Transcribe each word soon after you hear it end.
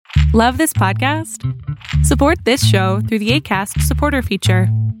Love this podcast? Support this show through the Acast supporter feature.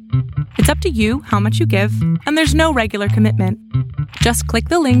 It's up to you how much you give, and there's no regular commitment. Just click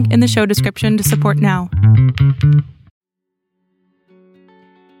the link in the show description to support now.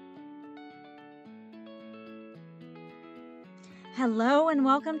 Hello and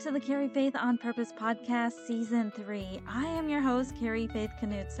welcome to the Carry Faith on Purpose podcast, Season 3. I am your host, Carrie Faith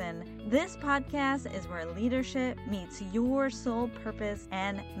Knutson. This podcast is where leadership meets your soul purpose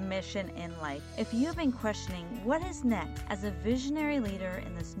and mission in life. If you have been questioning what is next as a visionary leader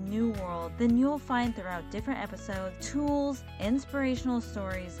in this new world, then you'll find throughout different episodes tools, inspirational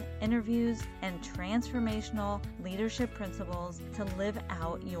stories, interviews, and transformational leadership principles to live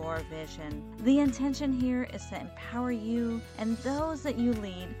out your vision. The intention here is to empower you and those that you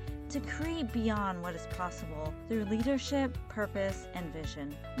lead to create beyond what is possible through leadership, purpose, and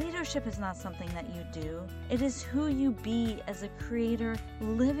vision. Leadership is not something that you do. It is who you be as a creator,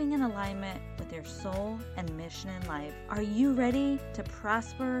 living in alignment with your soul and mission in life. Are you ready to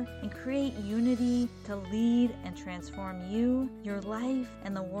prosper and create unity to lead and transform you, your life,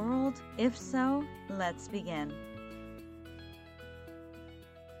 and the world? If so, let's begin.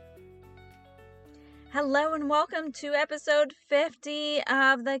 Hello and welcome to episode 50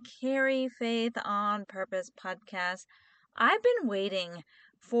 of the Carry Faith on Purpose podcast. I've been waiting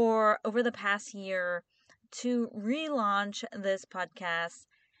for over the past year to relaunch this podcast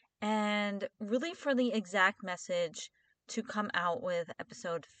and really for the exact message to come out with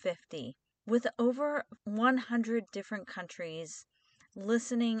episode 50. With over 100 different countries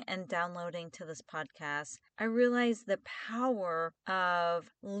listening and downloading to this podcast, I realized the power of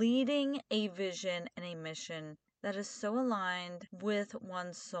leading a vision and a mission that is so aligned with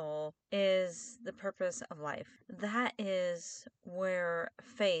one's soul is the purpose of life. That is where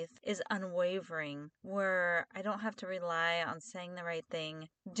faith is unwavering, where I don't have to rely on saying the right thing,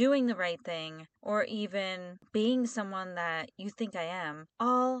 doing the right thing, or even being someone that you think I am.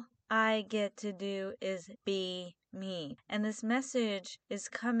 All I get to do is be me. And this message is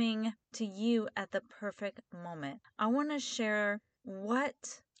coming to you at the perfect moment. I want to share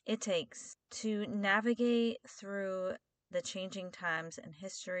what it takes to navigate through the changing times in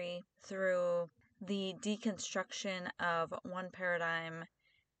history, through the deconstruction of one paradigm,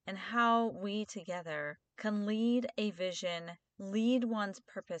 and how we together can lead a vision, lead one's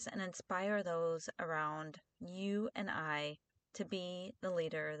purpose, and inspire those around you and I to be the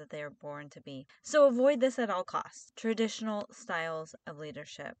leader that they are born to be. So avoid this at all costs. Traditional styles of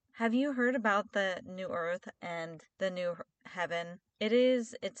leadership. Have you heard about the new earth and the new heaven?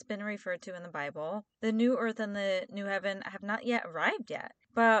 It's been referred to in the Bible. The new earth and the new heaven have not yet arrived yet,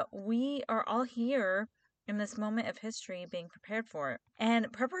 but we are all here in this moment of history being prepared for it.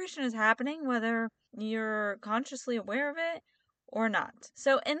 And preparation is happening whether you're consciously aware of it or not.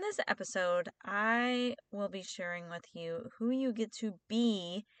 So in this episode, I will be sharing with you who you get to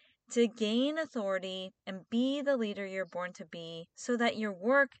be to gain authority and be the leader you're born to be so that your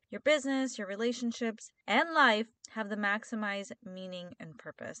work, your business, your relationships, and life have the maximized meaning and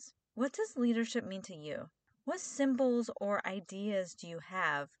purpose. What does leadership mean to you? What symbols or ideas do you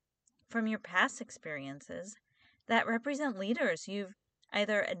have from your past experiences that represent leaders you've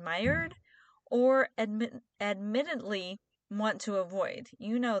either admired or admittedly want to avoid?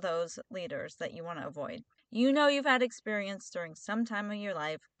 You know those leaders that you want to avoid. You know you've had experience during some time of your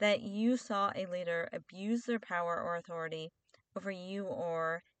life that you saw a leader abuse their power or authority over you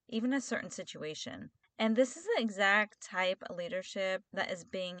or even a certain situation. And this is the exact type of leadership that is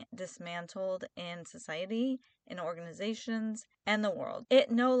being dismantled in society, in organizations, and the world.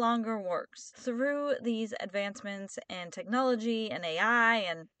 It no longer works. Through these advancements in technology and AI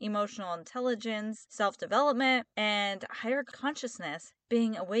and emotional intelligence, self-development, and higher consciousness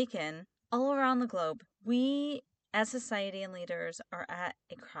being awakened all around the globe, we as society and leaders are at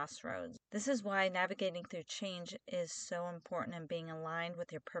a crossroads. This is why navigating through change is so important and being aligned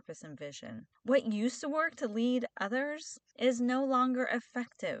with your purpose and vision. What used to work to lead others is no longer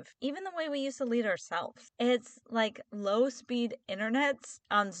effective. Even the way we used to lead ourselves. It's like low-speed internet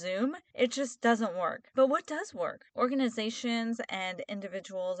on Zoom. It just doesn't work. But what does work? Organizations and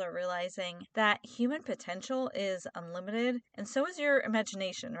individuals are realizing that human potential is unlimited, and so is your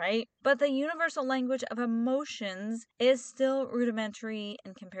imagination, right? But the universal language of emotions is still rudimentary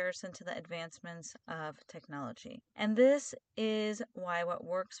in comparison to the advancements of technology. And this is why what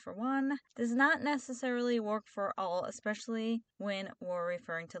works for one does not necessarily work for all, especially when we're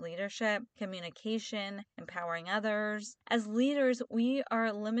referring to leadership, communication, empowering others. As leaders, we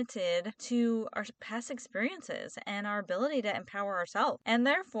are limited to our past experiences and our ability to empower ourselves, and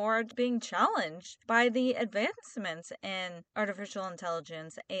therefore being challenged by the advancements in artificial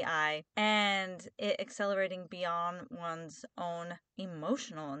intelligence, AI, and it accelerating beyond one's own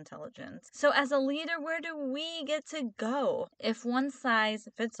emotional intelligence. So as a leader, where do we get to go? If one size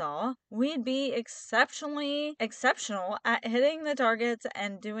fits all, we'd be exceptional at hitting the targets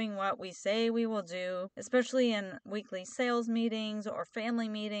and doing what we say we will do, especially in weekly sales meetings or family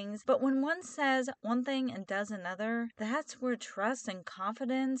meetings. But when one says one thing and does another, that's where trust and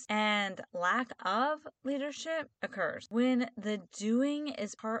confidence and lack of leadership occurs. When the doing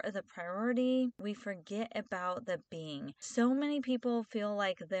is part of the priority, we forget about the being. So many people feel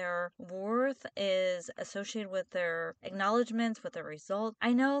like their worth is associated with their acknowledgments, with the result.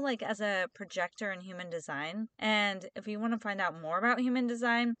 I know, like, as a projector in human design, and if you want to find out more about human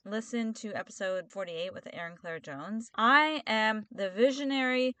design, listen to episode 48 with Erin Claire Jones. I am the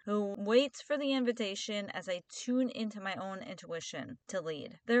visionary who waits for the invitation as I tune into my own intuition to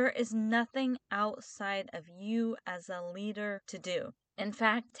lead. There is nothing outside of you as a leader to do. In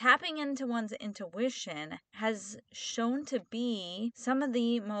fact, tapping into one's intuition has shown to be some of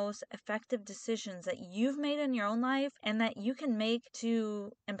the most effective decisions that you've made in your own life and that you can make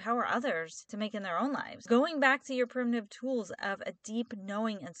to empower others to make in their own lives. Going back to your primitive tools of a deep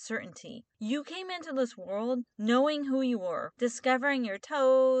knowing and certainty. You came into this world knowing who you were, discovering your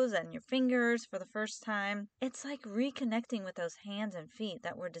toes and your fingers for the first time. It's like reconnecting with those hands and feet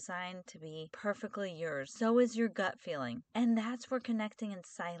that were designed to be perfectly yours. So is your gut feeling. And that's where connecting in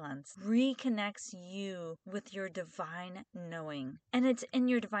silence reconnects you with your divine knowing. And it's in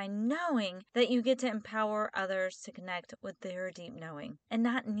your divine knowing that you get to empower others to connect with their deep knowing and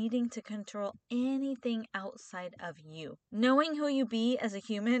not needing to control anything outside of you. Knowing who you be as a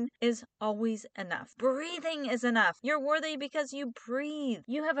human is always enough. Breathing is enough. You're worthy because you breathe.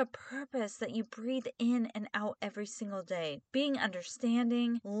 You have a purpose that you breathe in and out every single day. Being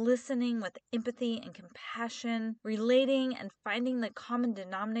understanding, listening with empathy and compassion, relating and finding the common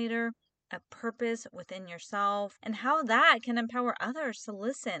denominator, a purpose within yourself, and how that can empower others to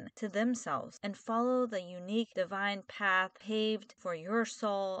listen to themselves and follow the unique divine path paved for your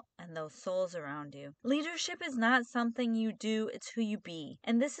soul and those souls around you. Leadership is not something you do, it's who you be.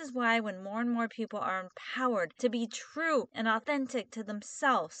 And this is why when more and more people are empowered to be true and authentic to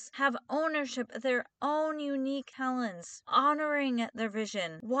themselves, have ownership of their own unique talents, honoring their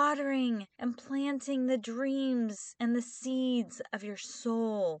vision, watering and planting the dreams and the seeds of your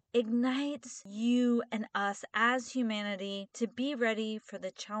soul, ignites you and us as humanity to be ready for the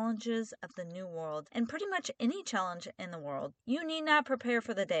challenges of the new world and pretty much any challenge in the world. You need not prepare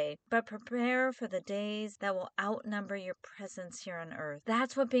for the day, but prepare for the days that will outnumber your presence here on earth.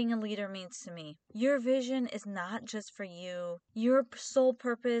 That's what being a leader means to me. Your vision is not just for you. Your sole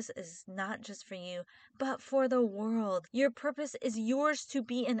purpose is not just for you, but for the world. Your purpose is yours to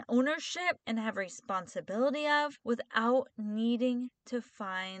be in ownership and have responsibility of without needing to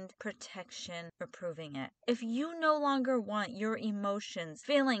find protection for proving it. If you no longer want your emotions,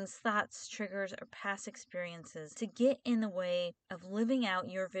 feelings, thoughts, triggers, or past experiences to get in the way of living out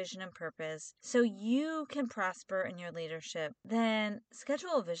your vision and purpose so you can prosper in your leadership, then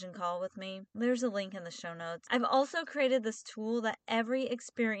schedule a vision call with me. There's a link in the show notes. I've also created this tool that every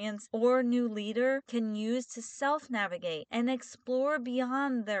experienced or new leader can use to self-navigate and explore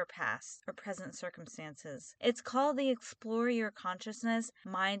beyond their past or present circumstances. It's called the Explore Your Consciousness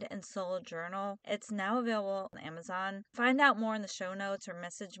Mind and Soul Journal. It's now available on Amazon. Find out more in the show notes or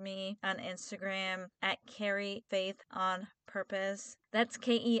message me on Instagram at Carrie Faith on Purpose. That's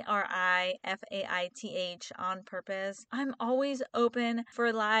KeriFaith on Purpose. I'm always open for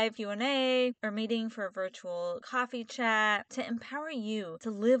a live Q&A or meeting for a virtual coffee chat to empower you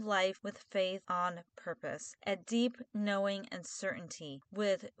to live life with faith on purpose, a deep knowing and certainty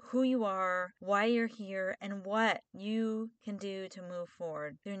with who you are, why you're here, and what you can do to move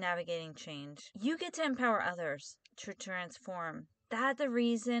forward through navigating change. You get to empower others to transform. That's the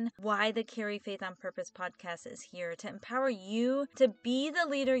reason why the Carrie Faith on Purpose podcast is here, to empower you to be the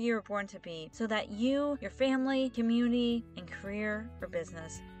leader you were born to be so that you, your family, community, and career or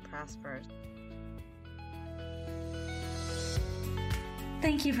business prospers.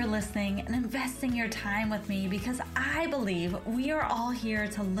 Thank you for listening and investing your time with me, because I believe we are all here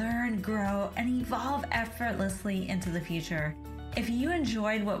to learn, grow, and evolve effortlessly into the future. If you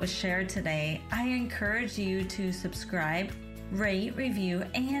enjoyed what was shared today, I encourage you to subscribe, rate, review,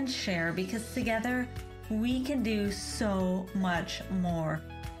 and share, because together we can do so much more.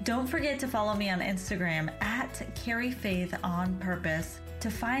 Don't forget to follow me on Instagram at CarryFaithOnPurpose to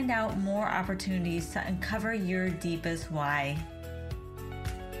find out more opportunities to uncover your deepest why.